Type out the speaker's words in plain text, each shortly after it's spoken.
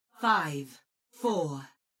5, 4,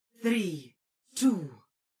 3, 2,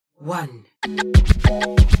 1.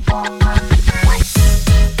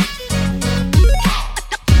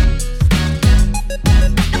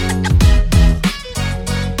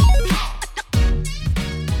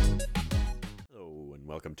 Hello, and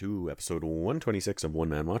welcome to episode 126 of One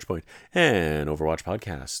Man Watchpoint, an Overwatch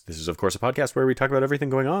podcast. This is, of course, a podcast where we talk about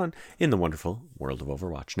everything going on in the wonderful world of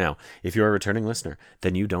Overwatch. Now, if you're a returning listener,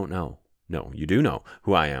 then you don't know. No, you do know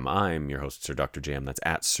who I am. I'm your host, Sir Dr. JM. That's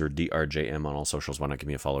at Sir DRJM on all socials. Why not give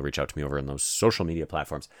me a follow? Reach out to me over on those social media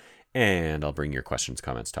platforms, and I'll bring your questions,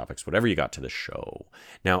 comments, topics, whatever you got to the show.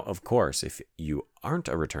 Now, of course, if you aren't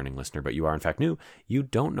a returning listener, but you are in fact new, you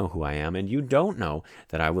don't know who I am, and you don't know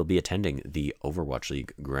that I will be attending the Overwatch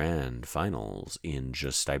League Grand Finals in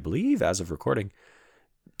just, I believe, as of recording,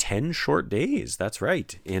 10 short days. That's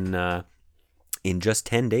right. In just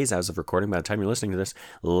 10 days as of recording, by the time you're listening to this,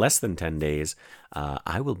 less than 10 days,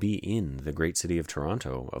 I will be in the great city of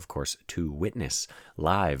Toronto, of course, to witness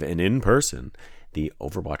live and in person the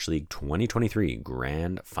Overwatch League 2023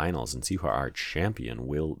 Grand Finals and see who our champion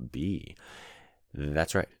will be.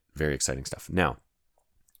 That's right. Very exciting stuff. Now,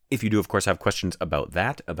 if you do, of course, have questions about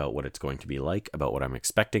that, about what it's going to be like, about what I'm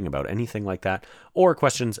expecting, about anything like that, or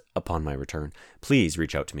questions upon my return, please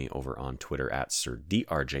reach out to me over on Twitter at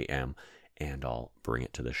SirDRJM, and I'll bring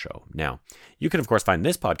it to the show. Now, you can, of course, find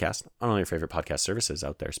this podcast on all your favorite podcast services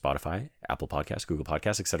out there, Spotify, Apple Podcasts, Google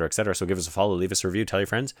Podcasts, etc., etc. So give us a follow, leave us a review, tell your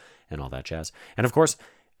friends, and all that jazz. And, of course,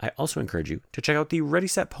 I also encourage you to check out the Ready,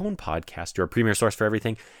 Set, Pwn podcast, your premier source for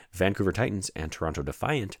everything Vancouver Titans and Toronto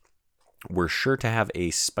Defiant. We're sure to have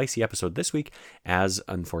a spicy episode this week, as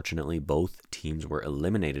unfortunately both teams were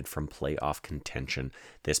eliminated from playoff contention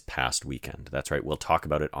this past weekend. That's right, we'll talk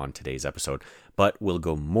about it on today's episode, but we'll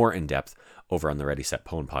go more in depth over on the Ready, Set,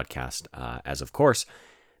 Pwn podcast, as of course,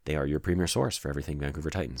 they are your premier source for everything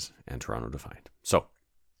Vancouver Titans and Toronto Defiant. So,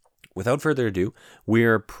 without further ado,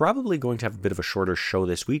 we're probably going to have a bit of a shorter show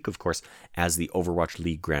this week, of course, as the Overwatch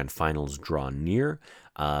League Grand Finals draw near.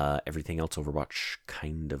 Everything else Overwatch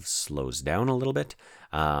kind of slows down a little bit.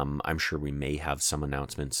 I'm sure we may have some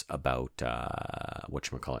announcements about,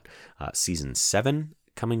 Season 7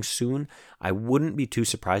 coming soon. I wouldn't be too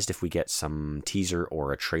surprised if we get some teaser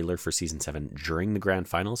or a trailer for Season 7 during the Grand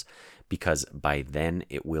Finals, because by then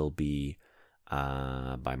it will be,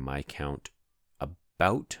 by my count,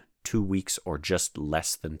 about 2 weeks or just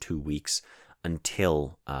less than 2 weeks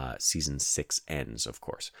until Season 6 ends, of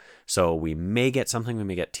course. So we may get something, we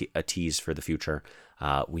may get a tease for the future,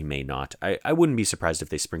 we may not. I wouldn't be surprised if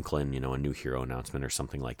they sprinkle in, a new hero announcement or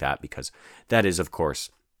something like that, because that is, of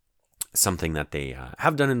course, something that they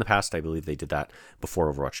have done in the past. I believe they did that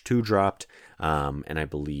before Overwatch 2 dropped, and I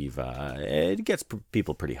believe it gets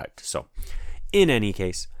people pretty hyped. So, in any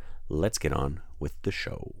case, let's get on with the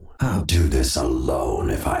show. I'll do this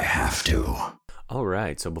alone if I have to. All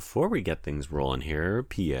right, so before we get things rolling here,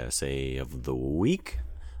 PSA of the week.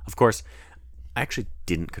 Of course, I actually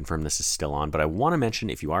didn't confirm this is still on, but I want to mention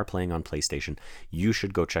if you are playing on PlayStation, you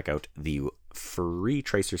should go check out the free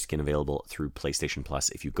Tracer skin available through PlayStation Plus.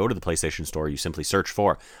 If you go to the PlayStation Store, you simply search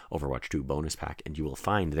for Overwatch 2 Bonus Pack, and you will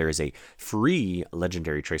find there is a free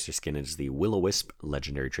Legendary Tracer skin. It is the Will-O-Wisp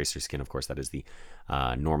Legendary Tracer skin. Of course, that is the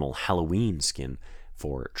normal Halloween skin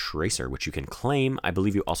for Tracer, which you can claim. I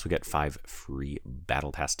believe you also get 5 free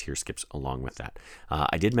Battle Pass tier skips along with that.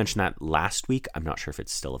 I did mention that last week. I'm not sure if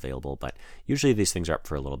it's still available, but usually these things are up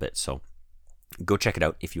for a little bit, so go check it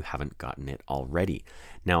out if you haven't gotten it already.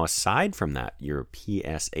 Now, aside from that, your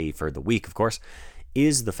PSA for the week, of course,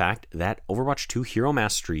 is the fact that Overwatch 2 Hero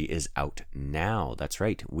Mastery is out now. That's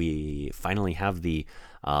right. We finally have the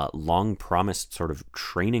long-promised sort of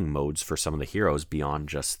training modes for some of the heroes beyond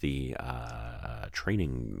just the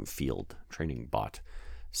training bot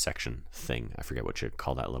section thing. I forget what you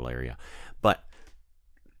call that little area. But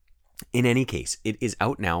in any case, it is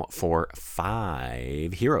out now for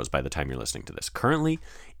 5 heroes by the time you're listening to this. Currently,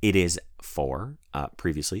 it is 4.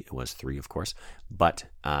 Previously, it was 3, of course. But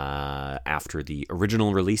after the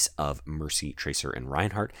original release of Mercy, Tracer, and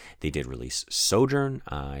Reinhardt, they did release Sojourn,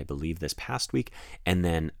 I believe, this past week. And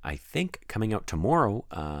then I think coming out tomorrow,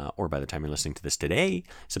 or by the time you're listening to this today,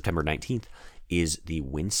 September 19th, is the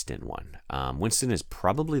Winston one. Winston is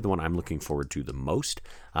probably the one I'm looking forward to the most.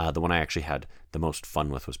 The one I actually had the most fun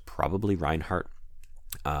with was probably Reinhardt.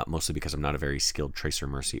 Mostly because I'm not a very skilled Tracer,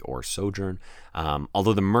 Mercy, or Sojourn.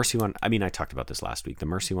 Although the Mercy one, I talked about this last week. The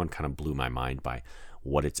Mercy one kind of blew my mind by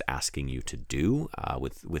what it's asking you to do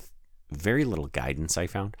with very little guidance, I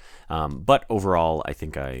found. But overall, I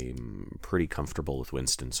think I'm pretty comfortable with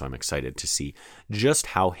Winston, so I'm excited to see just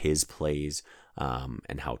how his plays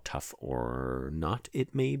and how tough or not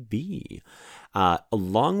it may be.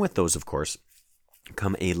 Along with those, of course,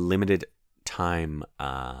 come a limited time,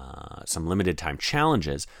 some limited time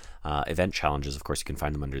challenges, event challenges. Of course, you can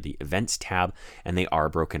find them under the events tab, and they are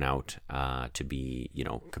broken out to be,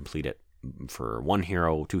 complete it for 1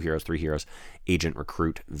 hero, 2 heroes, 3 heroes, agent,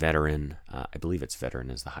 recruit, veteran. I believe it's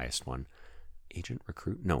veteran is the highest one. Agent,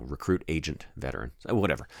 recruit? No, recruit, agent, veteran.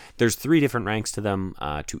 Whatever. There's 3 different ranks to them,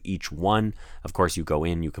 to each one. Of course, you go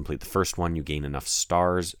in, you complete the first one, you gain enough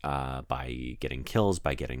stars by getting kills,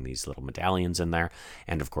 by getting these little medallions in there,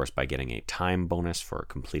 and of course by getting a time bonus for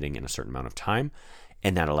completing in a certain amount of time.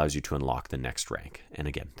 And that allows you to unlock the next rank. And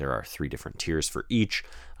again, there are 3 different tiers for each.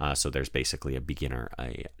 So there's basically a beginner,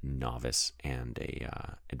 a novice, and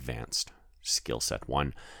a advanced skill set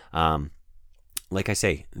 1. Like I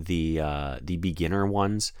say, the beginner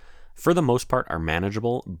ones, for the most part, are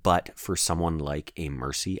manageable. But for someone like a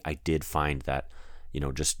Mercy, I did find that,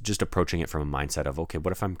 just approaching it from a mindset of, okay,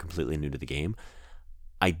 what if I'm completely new to the game?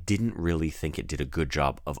 I didn't really think it did a good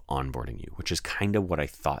job of onboarding you, which is kind of what I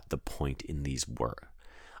thought the point in these were.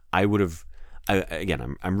 I'm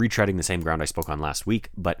retreading the same ground I spoke on last week,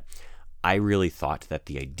 but I really thought that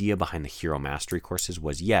the idea behind the hero mastery courses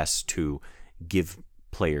was, yes, to give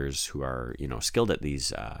players who are skilled at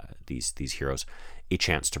these heroes a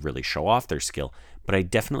chance to really show off their skill, but I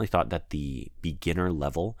definitely thought that the beginner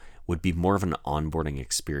level would be more of an onboarding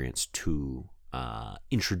experience to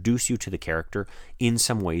introduce you to the character in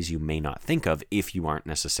some ways you may not think of if you aren't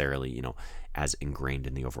necessarily as ingrained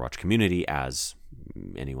in the Overwatch community as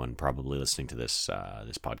anyone probably listening to this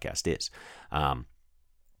podcast is.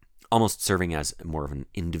 Almost serving as more of an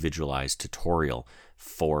individualized tutorial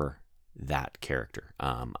for that character.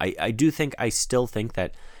 I still think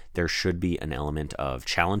that there should be an element of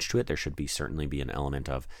challenge to it. There should certainly be an element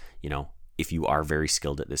of, if you are very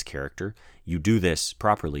skilled at this character, you do this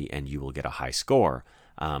properly and you will get a high score.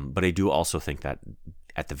 But I do also think that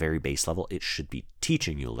at the very base level, it should be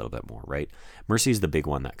teaching you a little bit more, right? Mercy is the big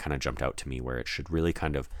one that kind of jumped out to me, where it should really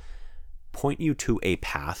kind of point you to a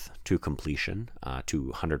path to completion,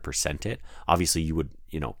 to 100% it. Obviously, you would,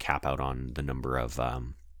 cap out on the number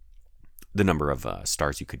of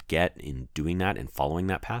stars you could get in doing that and following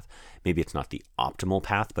that path. Maybe it's not the optimal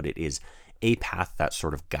path, but it is a path that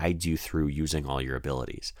sort of guides you through using all your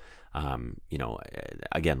abilities.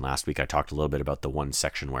 Again, last week I talked a little bit about the one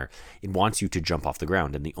section where it wants you to jump off the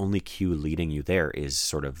ground, and the only cue leading you there is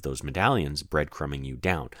sort of those medallions breadcrumbing you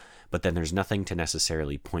down. But then there's nothing to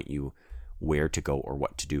necessarily point you where to go or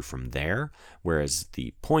what to do from there. Whereas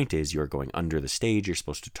the point is you're going under the stage, you're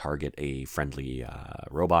supposed to target a friendly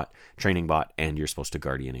robot, training bot, and you're supposed to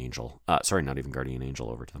Guardian Angel. Not even Guardian Angel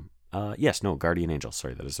over to them. Guardian Angel.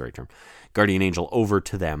 Sorry, that is the right term. Guardian Angel over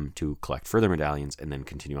to them to collect further medallions and then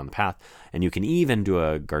continue on the path. And you can even do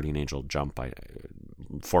a Guardian Angel jump,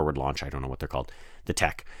 forward launch, I don't know what they're called, the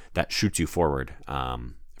tech that shoots you forward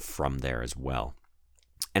from there as well.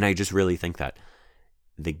 And I just really think that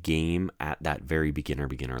the game at that very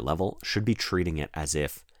beginner level should be treating it as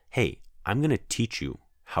if, hey, I'm going to teach you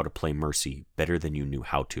how to play Mercy better than you knew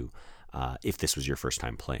how to if this was your first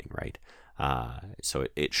time playing, right? So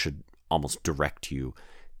it should almost direct you,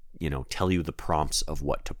 tell you the prompts of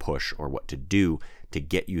what to push or what to do to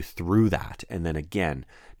get you through that. And then again,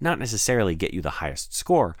 not necessarily get you the highest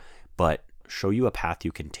score, but show you a path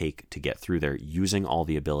you can take to get through there using all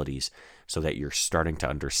the abilities so that you're starting to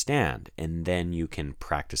understand. And then you can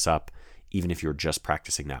practice up. Even if you're just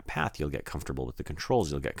practicing that path, you'll get comfortable with the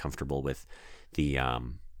controls. You'll get comfortable with the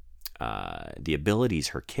abilities,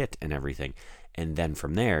 her kit and everything. And then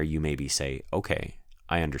from there, you maybe say, okay,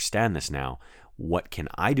 I understand this now. What can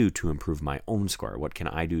I do to improve my own score? What can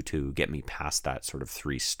I do to get me past that sort of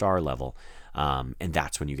 3-star level? And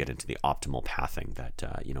that's when you get into the optimal pathing that,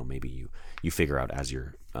 maybe you figure out as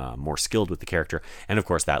you're more skilled with the character. And of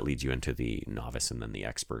course, that leads you into the novice and then the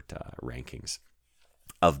expert rankings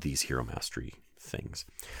of these hero mastery things.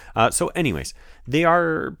 So anyways, they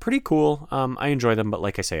are pretty cool. I enjoy them, but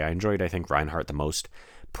like I say, I think Reinhardt the most.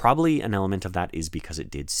 Probably an element of that is because it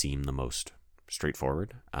did seem the most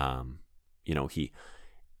straightforward. The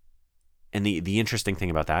interesting thing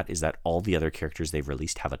about that is that all the other characters they've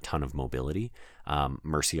released have a ton of mobility.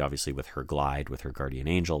 Mercy, obviously, with her glide, with her Guardian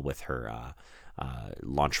Angel, with her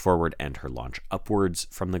launch forward and her launch upwards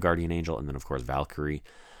from the Guardian Angel, and then, of course, Valkyrie.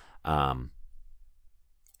 And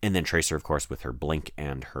then Tracer, of course, with her blink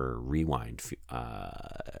and her rewind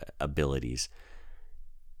abilities.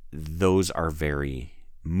 Those are very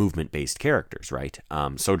movement-based characters, right?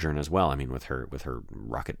 Sojourn as well. I mean, with her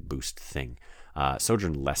rocket boost thing.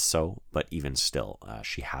 Sojourn less so, but even still,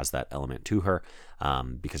 she has that element to her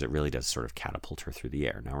because it really does sort of catapult her through the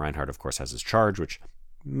air. Now, Reinhardt, of course, has his charge, which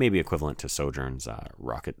may be equivalent to Sojourn's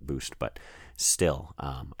rocket boost, but still,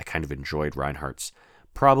 I kind of enjoyed Reinhardt's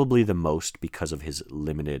probably the most because of his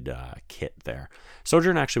limited kit there.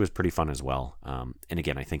 Sojourn actually was pretty fun as well. And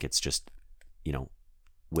again, I think it's just,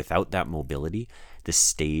 without that mobility, the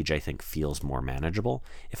stage, I think, feels more manageable.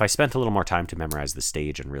 If I spent a little more time to memorize the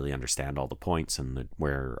stage and really understand all the points and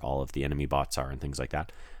where all of the enemy bots are and things like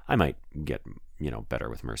that, I might get, better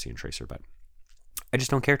with Mercy and Tracer, but I just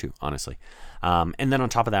don't care to, honestly. And then on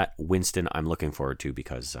top of that, Winston, I'm looking forward to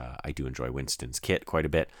because I do enjoy Winston's kit quite a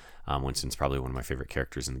bit. Winston's probably one of my favorite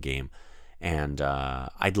characters in the game. And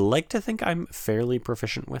I'd like to think I'm fairly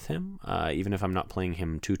proficient with him, even if I'm not playing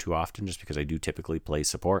him too often, just because I do typically play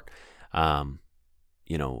support.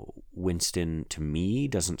 Winston, to me,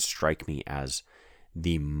 doesn't strike me as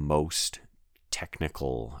the most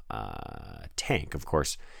technical tank. Of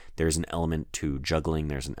course, there's an element to juggling,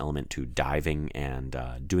 there's an element to diving and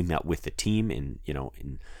doing that with the team in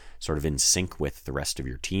sort of in sync with the rest of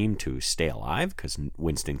your team to stay alive, because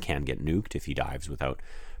Winston can get nuked if he dives without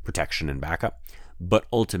protection and backup. But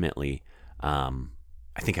ultimately,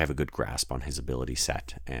 I think I have a good grasp on his ability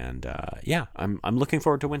set, and I'm looking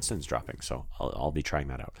forward to Winston's dropping, so I'll be trying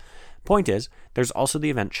that out. Point is, there's also the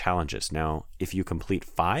event challenges. Now, if you complete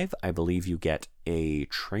 5, I believe you get a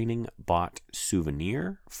training bot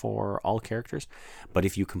souvenir for all characters, but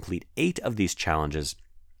if you complete 8 of these challenges,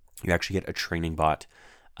 you actually get a training bot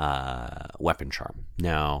weapon charm.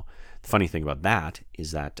 Now, the funny thing about that is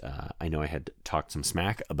that I know I had talked some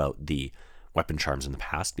smack about the weapon charms in the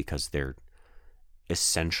past because they're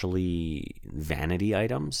essentially vanity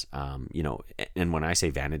items, and when I say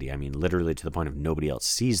vanity, I mean literally to the point of nobody else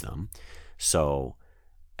sees them. So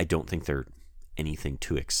I don't think they're anything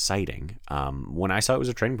too exciting. When I saw it was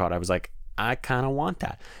a training bot, I was like, I kind of want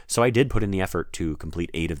that. So I did put in the effort to complete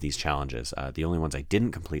 8 of these challenges. The only ones I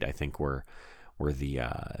didn't complete, I think, were the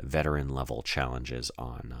veteran level challenges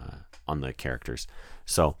on the characters.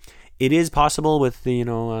 So it is possible with the,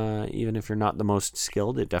 even if you're not the most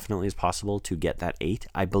skilled, it definitely is possible to get that 8.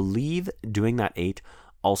 I believe doing that 8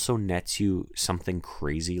 also nets you something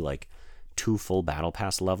crazy like 2 full battle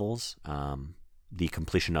pass levels. The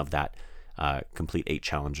completion of that complete 8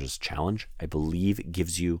 challenges challenge, I believe,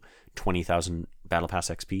 gives you 20,000 battle pass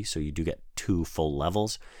XP. So you do get 2 full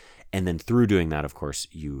levels. And then through doing that, of course,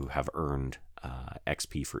 you have earned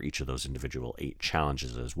XP for each of those individual 8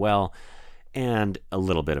 challenges as well, and a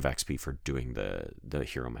little bit of XP for doing the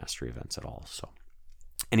Hero Mastery events at all. So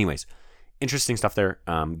anyways, interesting stuff there.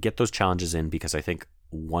 Get those challenges in, because I think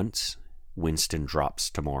once Winston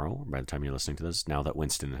drops tomorrow, by the time you're listening to this, now that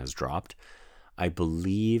Winston has dropped, I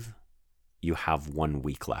believe you have 1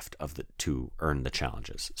 week left to earn the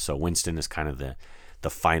challenges. So Winston is kind of the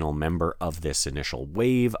final member of this initial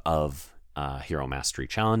wave of Hero Mastery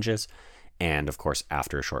challenges. And of course,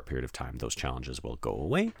 after a short period of time, those challenges will go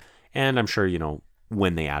away. And I'm sure,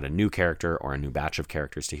 when they add a new character or a new batch of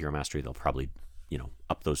characters to Hero Mastery, they'll probably,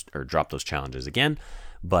 up those or drop those challenges again.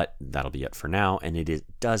 But that'll be it for now. And it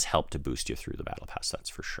does help to boost you through the Battle Pass, that's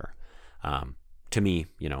for sure. To me,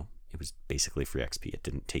 it was basically free XP. It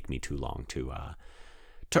didn't take me too long to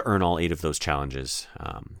earn all 8 of those challenges.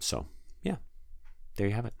 So yeah, there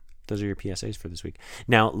you have it. Those are your PSAs for this week.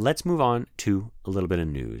 Now let's move on to a little bit of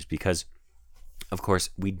news, because of course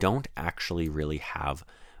we don't actually really have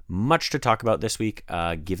much to talk about this week,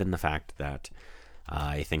 given the fact that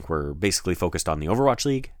I think we're basically focused on the Overwatch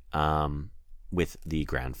League, with the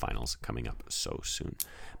grand finals coming up so soon.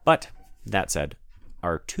 But that said,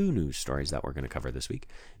 our 2 news stories that we're going to cover this week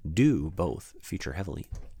do both feature heavily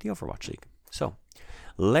the Overwatch League. So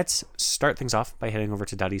let's start things off by heading over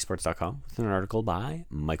to .esports.com with an article by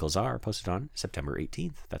Michael Czar posted on September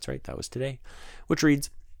 18th. That's right, that was today, which reads,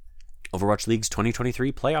 Overwatch League's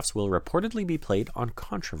 2023 playoffs will reportedly be played on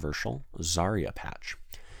controversial Zarya patch.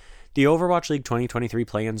 The Overwatch League 2023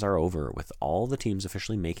 play-ins are over, with all the teams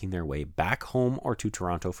officially making their way back home or to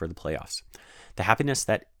Toronto for the playoffs. The happiness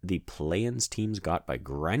that the play-ins teams got by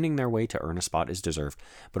grinding their way to earn a spot is deserved,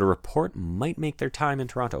 but a report might make their time in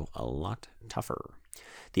Toronto a lot tougher.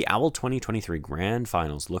 The OWL 2023 Grand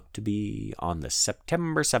Finals look to be on the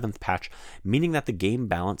September 7th patch, meaning that the game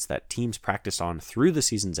balance that teams practiced on through the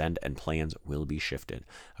season's end and play-ins will be shifted,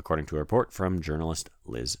 according to a report from journalist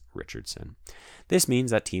Liz Richardson. This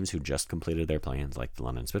means that teams who just completed their play-ins, like the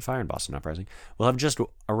London Spitfire and Boston Uprising, will have just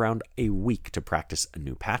around a week to practice a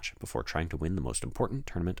new patch before trying to win the most important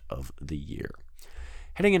tournament of the year.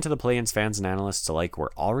 Heading into the play-ins, fans and analysts alike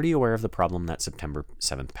were already aware of the problem that September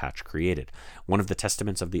 7th patch created. One of the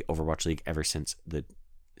testaments of the Overwatch League ever since the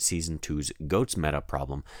Season 2's GOATS meta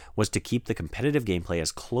problem was to keep the competitive gameplay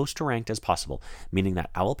as close to ranked as possible, meaning that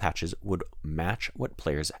OWL patches would match what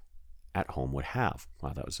players at home would have.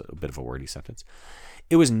 Wow, that was a bit of a wordy sentence.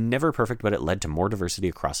 It was never perfect, but it led to more diversity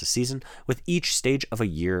across a season, with each stage of a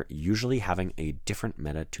year usually having a different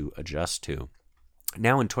meta to adjust to.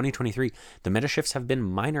 Now in 2023, the meta shifts have been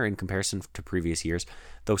minor in comparison to previous years,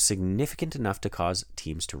 though significant enough to cause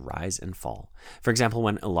teams to rise and fall. For example,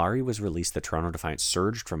 when Illari was released, the Toronto Defiant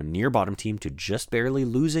surged from a near bottom team to just barely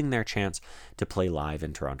losing their chance to play live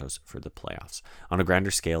in Toronto's for the playoffs. On a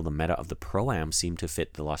grander scale, the meta of the Pro-Am seemed to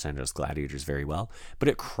fit the Los Angeles Gladiators very well, but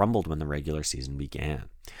it crumbled when the regular season began.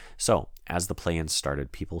 So, as the play-ins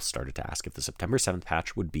started, people started to ask if the September 7th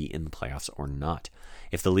patch would be in the playoffs or not.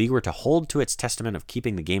 If the league were to hold to its testament of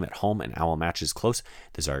keeping the game at home and OWL matches close,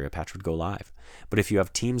 the Zarya patch would go live. But if you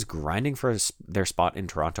have teams grinding for their spot in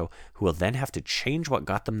Toronto, who will then have to change what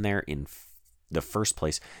got them there in the first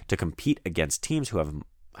place to compete against teams who have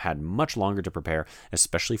had much longer to prepare,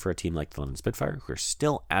 especially for a team like the London Spitfire, who are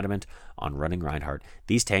still adamant on running Reinhardt,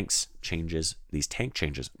 these tank changes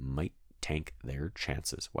might tank their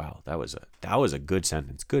chances. Wow, that was a good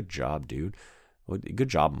sentence. Good job, dude. Good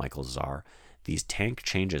job, Michael Czar. These tank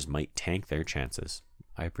changes might tank their chances.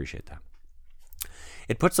 I appreciate that.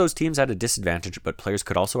 It puts those teams at a disadvantage, but players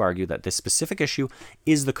could also argue that this specific issue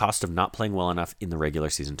is the cost of not playing well enough in the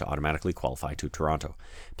regular season to automatically qualify to Toronto.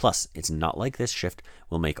 Plus, it's not like this shift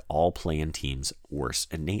will make all play-in teams worse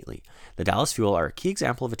innately. The Dallas Fuel are a key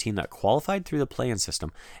example of a team that qualified through the play-in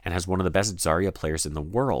system and has one of the best Zarya players in the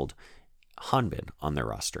world, Hanbin, on their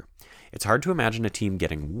roster. It's hard to imagine a team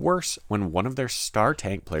getting worse when one of their star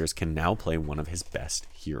tank players can now play one of his best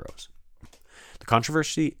heroes.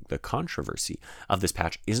 The controversy of this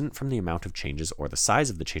patch isn't from the amount of changes or the size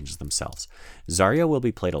of the changes themselves. Zarya will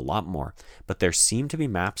be played a lot more, but there seem to be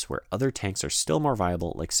maps where other tanks are still more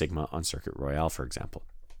viable, like Sigma on Circuit Royale, for example.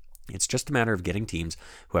 It's just a matter of getting teams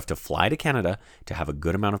who have to fly to Canada to have a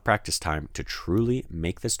good amount of practice time to truly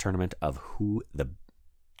make this a tournament of who the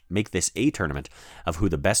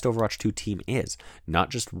best Overwatch 2 team is, not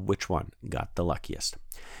just which one got the luckiest.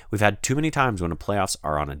 We've had too many times when the playoffs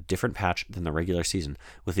are on a different patch than the regular season,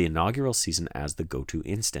 with the inaugural season as the go-to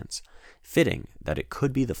instance. Fitting that what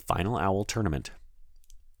could be the final OWL tournament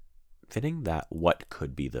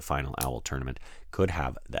could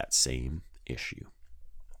have that same issue.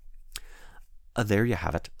 There you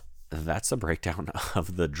have it. That's a breakdown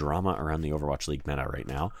of the drama around the Overwatch League meta right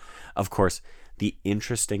now. Of course, the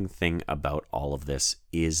interesting thing about all of this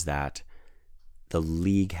is that the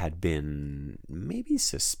league had been maybe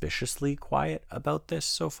suspiciously quiet about this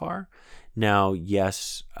so far. Now,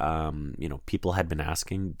 yes, people had been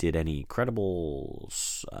asking, did any credible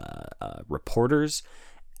reporters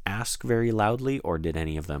ask very loudly, or did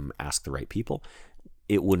any of them ask the right people?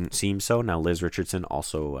 It wouldn't seem so. Now, Liz Richardson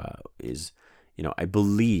also is, I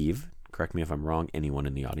believe, correct me if I'm wrong, anyone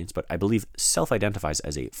in the audience, but I believe self-identifies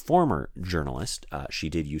as a former journalist. She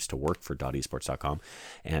did used to work for .esports.com,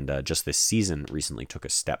 and just this season recently took a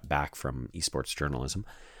step back from esports journalism.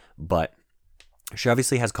 But she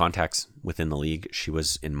obviously has contacts within the league. She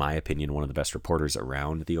was, in my opinion, one of the best reporters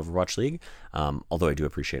around the Overwatch League, although I do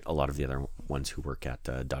appreciate a lot of the other ones who work at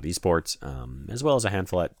 .esports, as well as a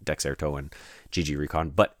handful at Dexerto and GG Recon.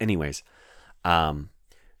 But anyways,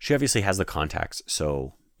 she obviously has the contacts,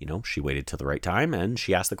 so she waited till the right time and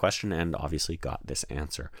she asked the question and obviously got this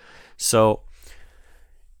answer. So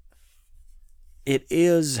it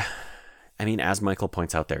is, as Michael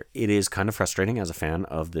points out there, it is kind of frustrating as a fan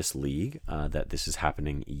of this league that this is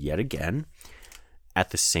happening yet again. At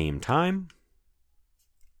the same time,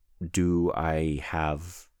 do I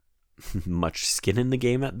have much skin in the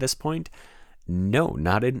game at this point? No,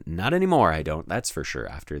 not anymore. I don't. That's for sure.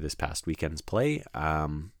 After this past weekend's play,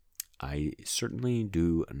 I certainly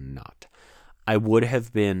do not. I would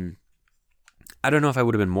have been, I don't know if I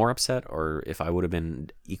would have been more upset or if I would have been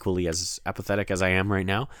equally as apathetic as I am right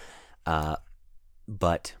now.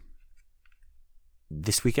 But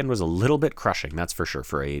this weekend was a little bit crushing, that's for sure,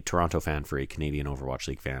 for a Toronto fan, for a Canadian Overwatch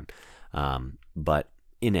League fan. But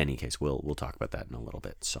in any case, we'll talk about that in a little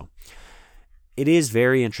bit. So it is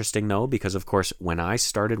very interesting, though, because, of course, when I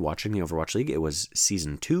started watching the Overwatch League, it was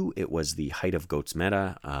Season 2. It was the height of GOATS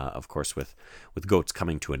meta, of course, with GOATS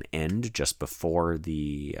coming to an end just before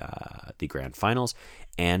the Grand Finals.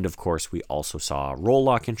 And, of course, we also saw Roll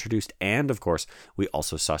Lock introduced. And, of course, we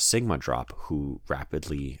also saw Sigma drop, who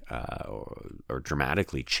rapidly or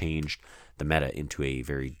dramatically changed the meta into a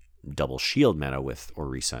very double shield meta with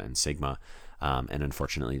Orisa and Sigma And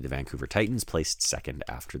unfortunately, the Vancouver Titans placed second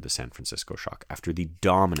after the San Francisco Shock, after the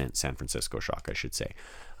dominant San Francisco Shock, I should say.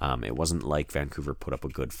 It wasn't like Vancouver put up a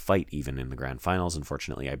good fight even in the grand finals.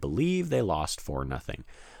 Unfortunately, I believe they lost 4-0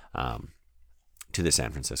 to the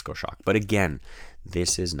San Francisco Shock. But again,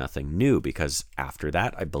 this is nothing new, because after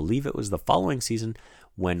that, I believe it was the following season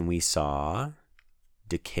when we saw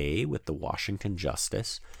decay with the Washington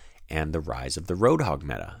Justice and the rise of the Roadhog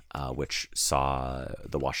meta, which saw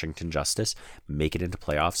the Washington Justice make it into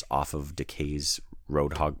playoffs off of Decay's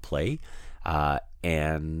Roadhog play.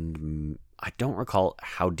 And I don't recall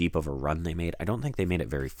how deep of a run they made. I don't think they made it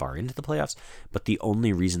very far into the playoffs, but the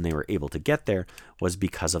only reason they were able to get there was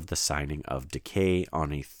because of the signing of Decay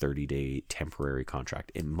on a 30-day temporary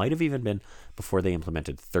contract. It might have even been before they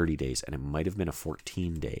implemented 30 days, and it might have been a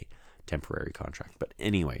 14-day temporary contract. But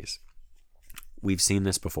anyways, we've seen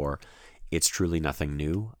this before. It's truly nothing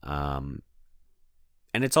new.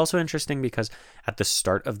 And it's also interesting because at the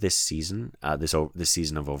start of this season, this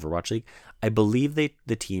season of Overwatch League, I believe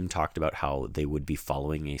the team talked about how they would be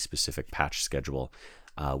following a specific patch schedule,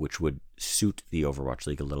 which would suit the Overwatch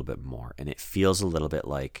League a little bit more. And it feels a little bit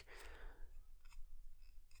like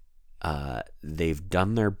they've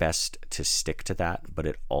done their best to stick to that, but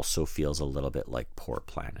it also feels a little bit like poor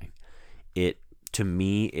planning. To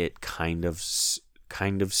me, it kind of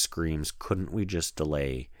screams, couldn't we just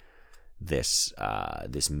delay this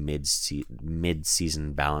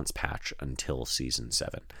mid-season balance patch until season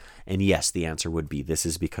 7? And yes, the answer would be this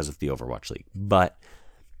is because of the Overwatch League, but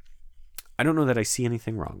I don't know that I see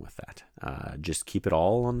anything wrong with that. Just keep it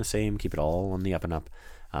all on the up and up.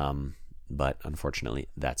 But unfortunately,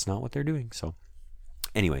 that's not what they're doing. So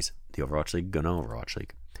anyways, the Overwatch League gonna Overwatch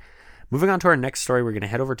League. Moving on to our next story, we're going to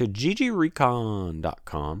head over to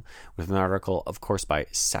ggrecon.com with an article, of course, by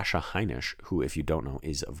Sasha Heinisch, who, if you don't know,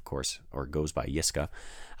 is, of course, or goes by Yiska.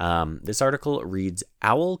 This article reads,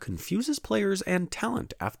 Owl confuses players and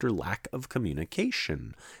talent after lack of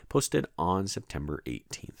communication, posted on September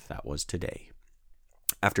 18th. That was today.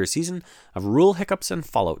 After a season of rule hiccups and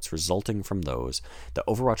fallouts resulting from those, the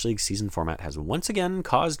Overwatch League season format has once again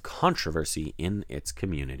caused controversy in its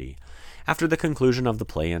community. After the conclusion of the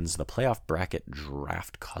play-ins, the playoff bracket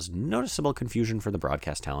draft caused noticeable confusion for the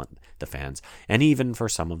broadcast talent, the fans, and even for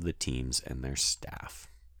some of the teams and their staff.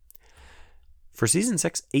 For Season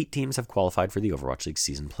 6, 8 teams have qualified for the Overwatch League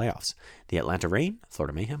season playoffs. The Atlanta Reign,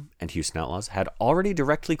 Florida Mayhem, and Houston Outlaws had already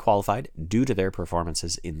directly qualified due to their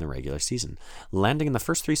performances in the regular season, landing in the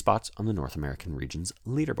first 3 spots on the North American region's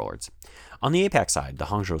leaderboards. On the APAC side, the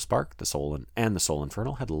Hangzhou Spark, the Seoul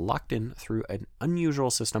Infernal had locked in through an unusual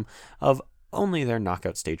system of only their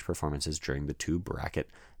knockout stage performances during the 2 bracket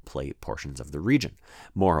play portions of the region.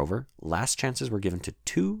 Moreover, last chances were given to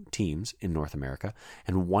 2 teams in North America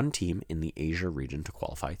and 1 team in the Asia region to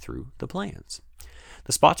qualify through the play-ins.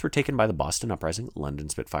 The spots were taken by the Boston Uprising, London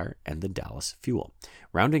Spitfire, and the Dallas Fuel,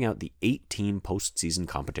 rounding out the 8-team postseason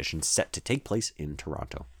competition set to take place in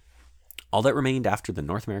Toronto. All that remained after the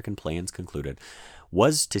North American play-ins concluded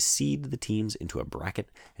was to seed the teams into a bracket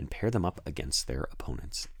and pair them up against their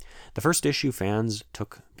opponents. The first issue fans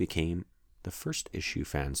took became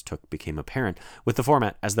apparent with the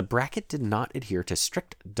format, as the bracket did not adhere to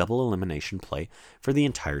strict double elimination play for the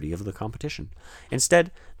entirety of the competition.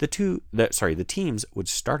 Instead, the teams would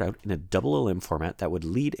start out in a double elim format that would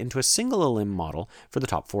lead into a single elim model for the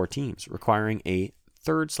top 4 teams, requiring a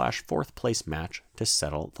 3rd/4th place match to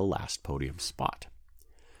settle the last podium spot.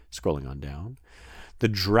 Scrolling on down, the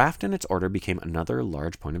draft and its order became another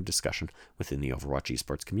large point of discussion within the Overwatch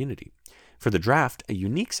esports community. For the draft, a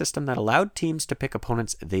unique system that allowed teams to pick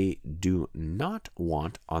opponents they do not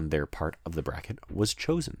want on their part of the bracket was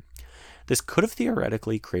chosen. This could have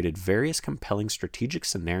theoretically created various compelling strategic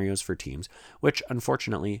scenarios for teams, which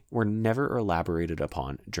unfortunately were never elaborated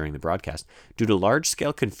upon during the broadcast due to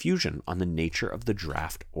large-scale confusion on the nature of the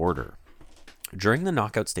draft order. During the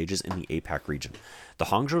knockout stages in the APAC region, the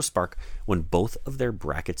Hangzhou Spark won both of their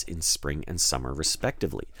brackets in spring and summer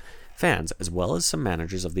respectively. Fans, as well as some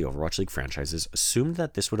managers of the Overwatch League franchises, assumed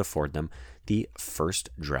that this would afford them the first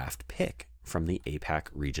draft pick from the APAC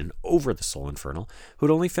region over the Seoul Infernal, who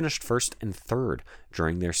had only finished 1st and 3rd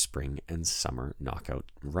during their spring and summer knockout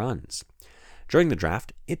runs. During the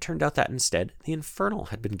draft, it turned out that instead, the Infernal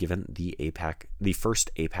had been given the first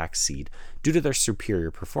APAC seed due to their superior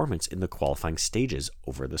performance in the qualifying stages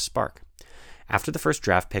over the Spark. After the first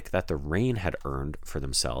draft pick that the Reign had earned for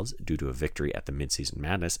themselves due to a victory at the Midseason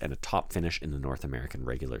Madness and a top finish in the North American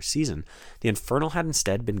regular season, the Infernal had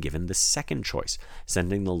instead been given the second choice,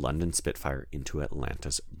 sending the London Spitfire into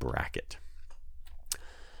Atlanta's bracket.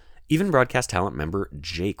 Even broadcast talent member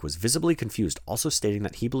Jake was visibly confused, also stating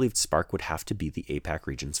that he believed Spark would have to be the APAC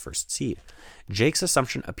region's first seed. Jake's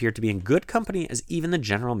assumption appeared to be in good company, as even the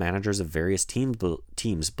general managers of various teams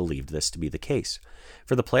believed this to be the case.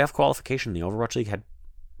 For the playoff qualification, the Overwatch League had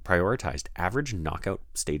prioritized average knockout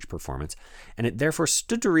stage performance, and it therefore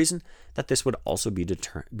stood to reason that this would also be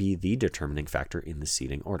the determining factor in the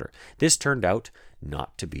seeding order. This turned out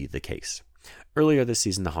not to be the case. Earlier this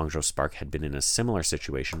season, the Hangzhou Spark had been in a similar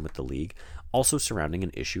situation with the league, also surrounding an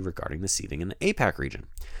issue regarding the seeding in the APAC region.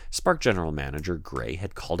 Spark general manager Gray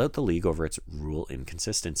had called out the league over its rule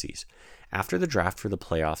inconsistencies. After the draft for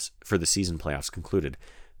the season playoffs concluded,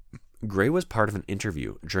 Gray was part of an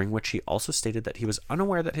interview during which he also stated that he was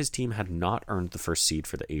unaware that his team had not earned the first seed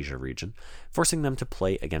for the Asia region, forcing them to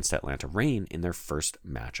play against Atlanta Reign in their first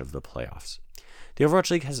match of the playoffs. The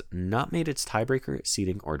Overwatch League has not made its tiebreaker,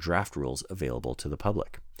 seeding, or draft rules available to the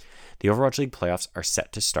public. The Overwatch League playoffs are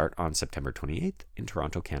set to start on September 28th in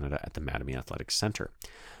Toronto, Canada at the Mattamy Athletics Centre.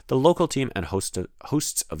 The local team and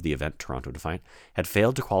hosts of the event, Toronto Defiant, had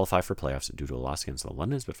failed to qualify for playoffs due to a loss against the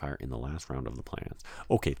London Spitfire in the last round of the play-ins.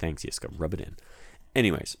 Okay, thanks, Yiska. Rub it in.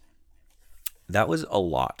 Anyways, that was a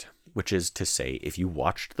lot, which is to say, if you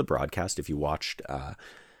watched the broadcast,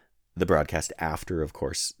 the broadcast after, of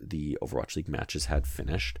course, the Overwatch League matches had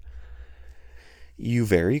finished, you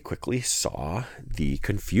very quickly saw the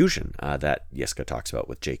confusion that Yiska talks about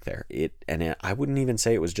with Jake there. I wouldn't even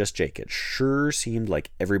say it was just Jake. It sure seemed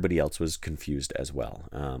like everybody else was confused as well.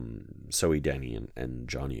 Zoe, Danny, and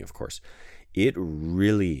Johnny, of course. It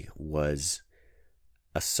really was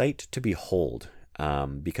a sight to behold,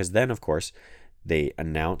 because then, of course, they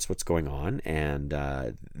announce what's going on, and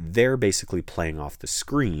they're basically playing off the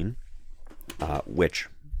screen, which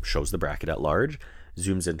shows the bracket at large,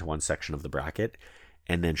 zooms into one section of the bracket,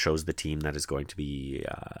 and then shows the team that is going to be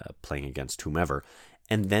playing against whomever.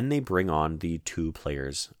 And then they bring on the two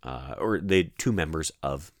players, or the two members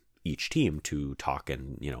of each team to talk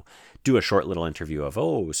and, do a short little interview of,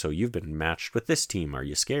 oh, so you've been matched with this team. Are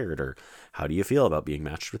you scared? Or how do you feel about being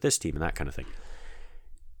matched with this team? And that kind of thing.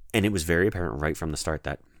 And it was very apparent right from the start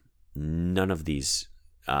that none of these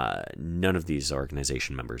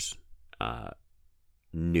organization members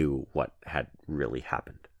knew what had really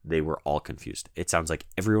happened. They were all confused. It sounds like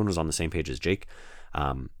everyone was on the same page as Jake,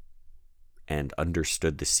 and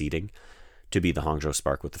understood the seeding to be the Hangzhou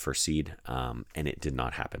Spark with the first seed, and it did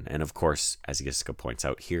not happen. And of course, as Yiska points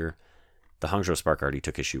out here, the Hangzhou Spark already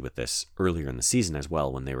took issue with this earlier in the season as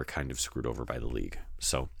well, when they were kind of screwed over by the league.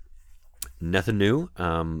 So nothing new.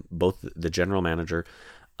 Both the general manager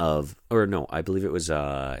I believe it was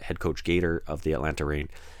head coach Gator of the Atlanta Reign,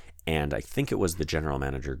 and I think it was the general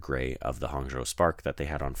manager Gray of the Hangzhou Spark that they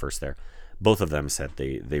had on first there. Both of them said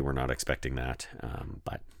they were not expecting that,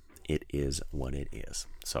 but it is what it is.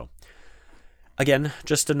 So again,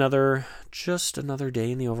 just another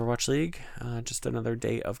day in the Overwatch League, just another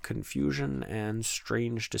day of confusion and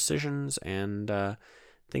strange decisions and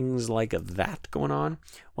things like that going on.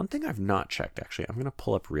 One thing I've not checked, actually, I'm going to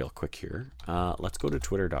pull up real quick here. Let's go to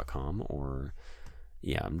twitter.com,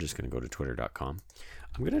 I'm just going to go to twitter.com.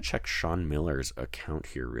 I'm going to check Sean Miller's account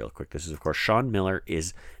here real quick. This is, of course, Sean Miller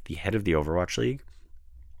is the head of the Overwatch League.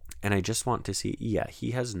 And I just want to see,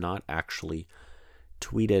 he has not actually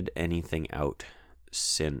tweeted anything out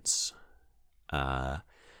since the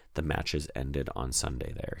matches ended on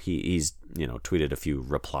Sunday there. He's tweeted a few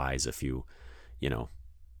replies,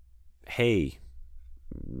 hey,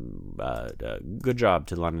 good job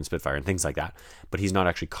to the London Spitfire and things like that. But he's not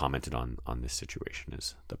actually commented on this situation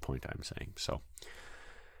is the point I'm saying. So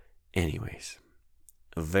anyways,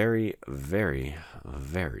 very, very,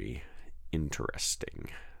 very interesting.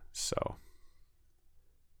 So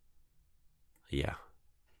yeah,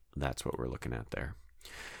 that's what we're looking at there.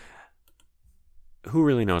 Who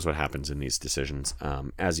really knows what happens in these decisions?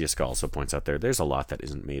 As Yiska also points out there's a lot that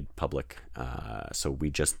isn't made public. So we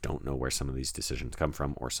just don't know where some of these decisions come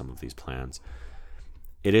from or some of these plans.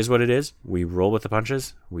 It is what it is. We roll with the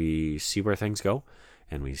punches. We see where things go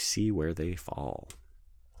and we see where they fall.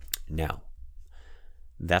 Now,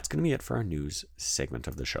 that's going to be it for our news segment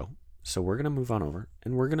of the show. So we're going to move on over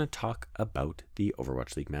and we're going to talk about the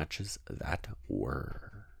Overwatch League matches that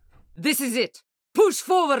were. This is it. Push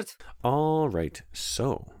forward. All right.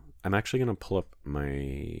 So I'm actually going to pull up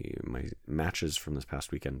my matches from this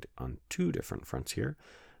past weekend on two different fronts here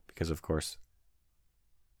because, of course,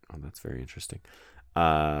 that's very interesting.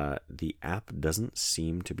 The app doesn't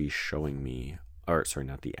seem to be showing me, or sorry,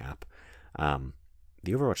 not the app.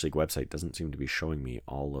 The Overwatch League website doesn't seem to be showing me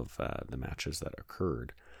all of the matches that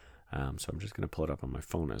occurred. So I'm just going to pull it up on my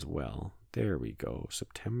phone as well There we go.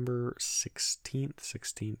 September 16th,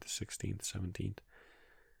 17th.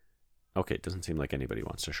 Okay, it doesn't seem like anybody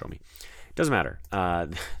wants to show me. It doesn't matter.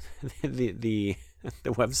 The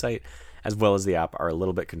website as well as the app are a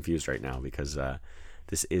little bit confused right now because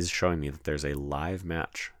this is showing me that there's a live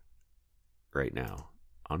match right now,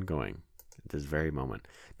 ongoing at this very moment.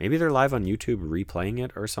 Maybe they're live on YouTube replaying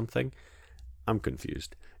it or something. I'm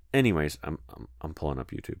confused. Anyways, I'm pulling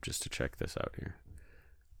up YouTube just to check this out here.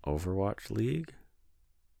 Overwatch League?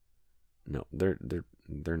 No, they're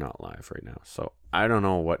not live right now. So I don't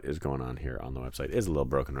know what is going on here on the website. It's a little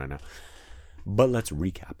broken right now. But let's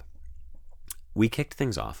recap. We kicked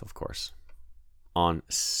things off, of course, on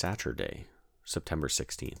Saturday, September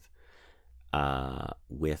 16th,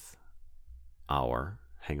 with our...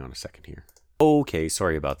 Hang on a second here. Okay,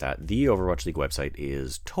 sorry about that. The Overwatch League website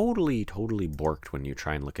is totally borked when you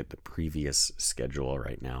try and look at the previous schedule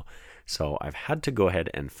right now. So I've had to go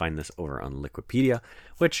ahead and find this over on Liquipedia,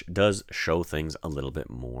 which does show things a little bit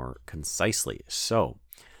more concisely. So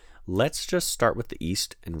let's just start with the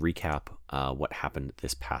East and recap what happened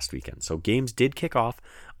this past weekend. So games did kick off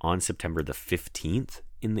on September the 15th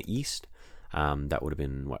in the East. That would have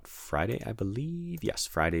been, Friday, I believe? Yes,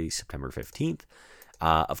 Friday, September 15th.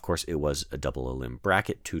 Of course, it was a double elim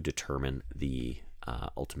bracket to determine the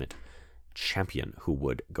ultimate champion who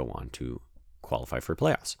would go on to qualify for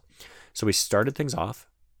playoffs. So we started things off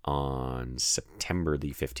on September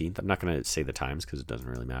the 15th. I'm not going to say the times because it doesn't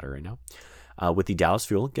really matter right now. With the Dallas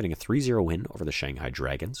Fuel getting a 3-0 win over the Shanghai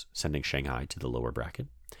Dragons, sending Shanghai to the lower bracket.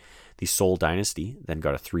 The Seoul Dynasty then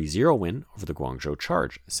got a 3-0 win over the Guangzhou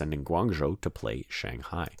Charge, sending Guangzhou to play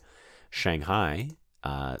Shanghai. Shanghai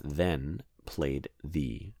then played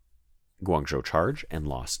the Guangzhou Charge and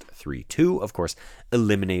lost 3-2, of course,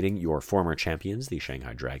 eliminating your former champions, the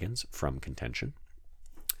Shanghai Dragons, from contention.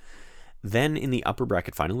 Then in the upper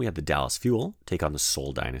bracket final, we had the Dallas Fuel take on the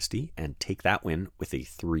Seoul Dynasty and take that win with a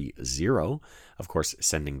 3-0, of course,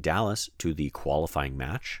 sending Dallas to the qualifying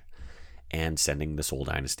match and sending the Seoul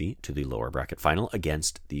Dynasty to the lower bracket final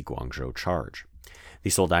against the Guangzhou Charge.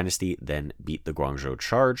 The Seoul Dynasty then beat the Guangzhou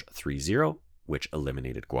Charge 3-0, which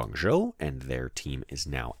eliminated Guangzhou, and their team is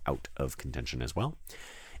now out of contention as well.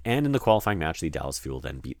 And in the qualifying match, the Dallas Fuel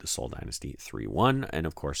then beat the Seoul Dynasty 3-1, and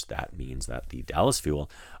of course that means that the Dallas Fuel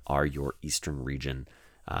are your Eastern region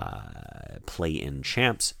play-in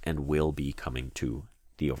champs and will be coming to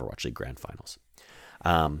the Overwatch League Grand Finals.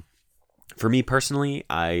 For me personally,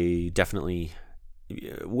 I definitely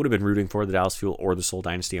would have been rooting for the Dallas Fuel or the Seoul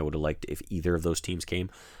Dynasty. I would have liked if either of those teams came.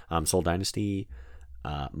 Seoul Dynasty...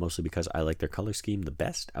 mostly because I like their color scheme the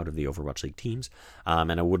best out of the Overwatch League teams.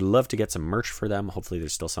 And I would love to get some merch for them. Hopefully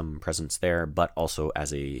there's still some presence there, but also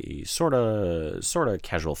as a sort of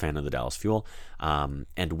casual fan of the Dallas Fuel,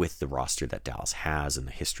 and with the roster that Dallas has and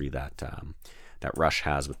the history that Rush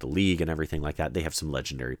has with the league and everything like that. They have some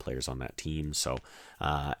legendary players on that team. So,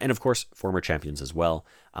 and of course, former champions as well.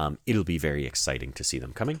 It'll be very exciting to see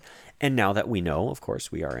them coming. And now that we know, of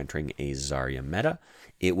course, we are entering a Zarya meta,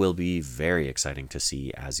 it will be very exciting to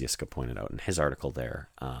see, as Yiska pointed out in his article there.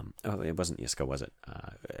 It wasn't Yiska, was it?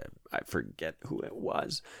 I forget who it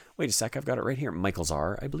was. Wait a sec, I've got it right here. Michael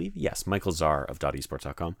Czar, I believe. Yes, Michael Czar of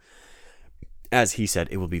 .esports.com. As he said,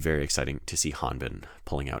 it will be very exciting to see Hanbin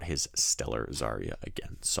pulling out his stellar Zarya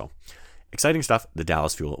again. So, exciting stuff. The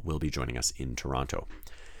Dallas Fuel will be joining us in Toronto.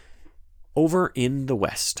 Over in the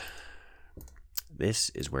West,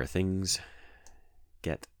 this is where things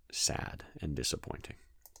get sad and disappointing.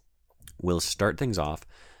 We'll start things off,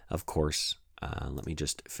 of course. Let me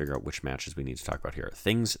just figure out which matches we need to talk about here.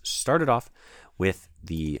 Things started off with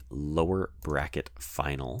the lower bracket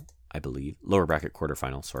final, I believe. Lower bracket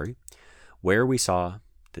quarterfinal, sorry. Where we saw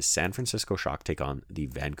the San Francisco Shock take on the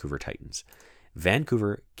Vancouver Titans.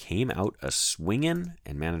 Vancouver came out a swinging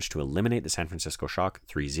and managed to eliminate the San Francisco Shock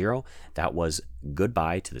 3-0. That was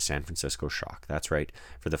goodbye to the San Francisco Shock. That's right.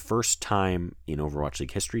 For the first time in Overwatch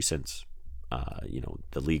League history since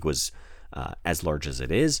the league was as large as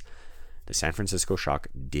it is, the San Francisco Shock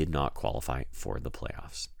did not qualify for the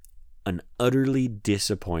playoffs. An utterly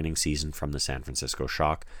disappointing season from the San Francisco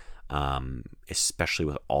Shock. Especially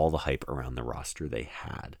with all the hype around the roster they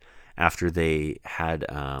had. After they had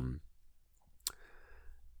a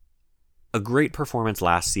great performance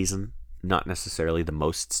last season, not necessarily the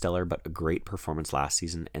most stellar, but a great performance last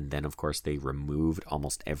season, and then of course they removed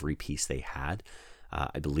almost every piece they had,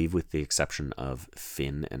 I believe with the exception of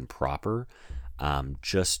Finn and Proper.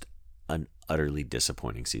 Just an utterly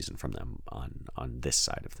disappointing season from them on this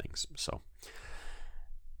side of things. So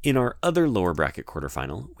In our other lower bracket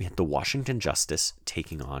quarterfinal, we had the Washington Justice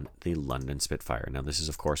taking on the London Spitfire. Now, this is,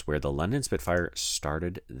 of course, where the London Spitfire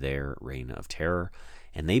started their reign of terror,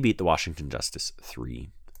 and they beat the Washington Justice 3-2.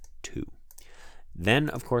 Then,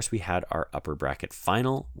 of course, we had our upper bracket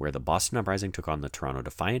final, where the Boston Uprising took on the Toronto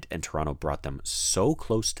Defiant, and Toronto brought them so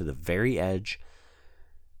close to the very edge,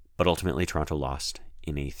 but ultimately Toronto lost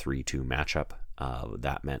in a 3-2 matchup.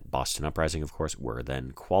 That meant Boston Uprising, of course, were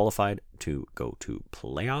then qualified to go to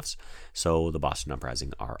playoffs. So the Boston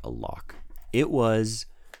Uprising are a lock. It was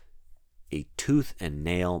a tooth and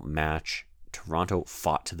nail match. Toronto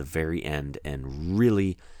fought to the very end, and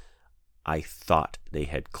really, I thought they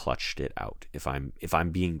had clutched it out. If I'm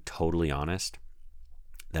being totally honest,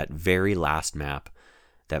 that very last map,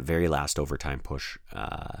 that very last overtime push,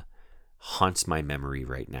 haunts my memory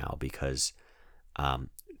right now because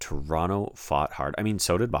Toronto fought hard. I mean,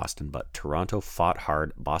 so did Boston, but Toronto fought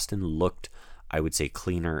hard. Boston looked, I would say,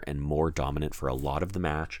 cleaner and more dominant for a lot of the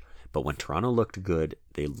match. But when Toronto looked good,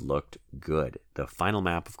 they looked good. The final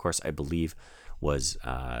map, of course, I believe was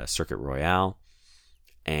Circuit Royale.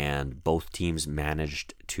 And both teams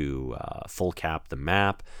managed to full cap the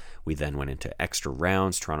map. We then went into extra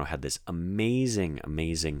rounds. Toronto had this amazing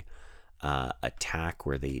attack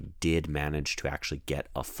where they did manage to actually get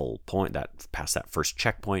a full point. That past that first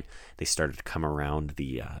checkpoint, they started to come around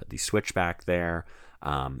the switchback there,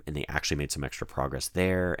 and they actually made some extra progress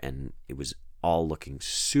there, and it was all looking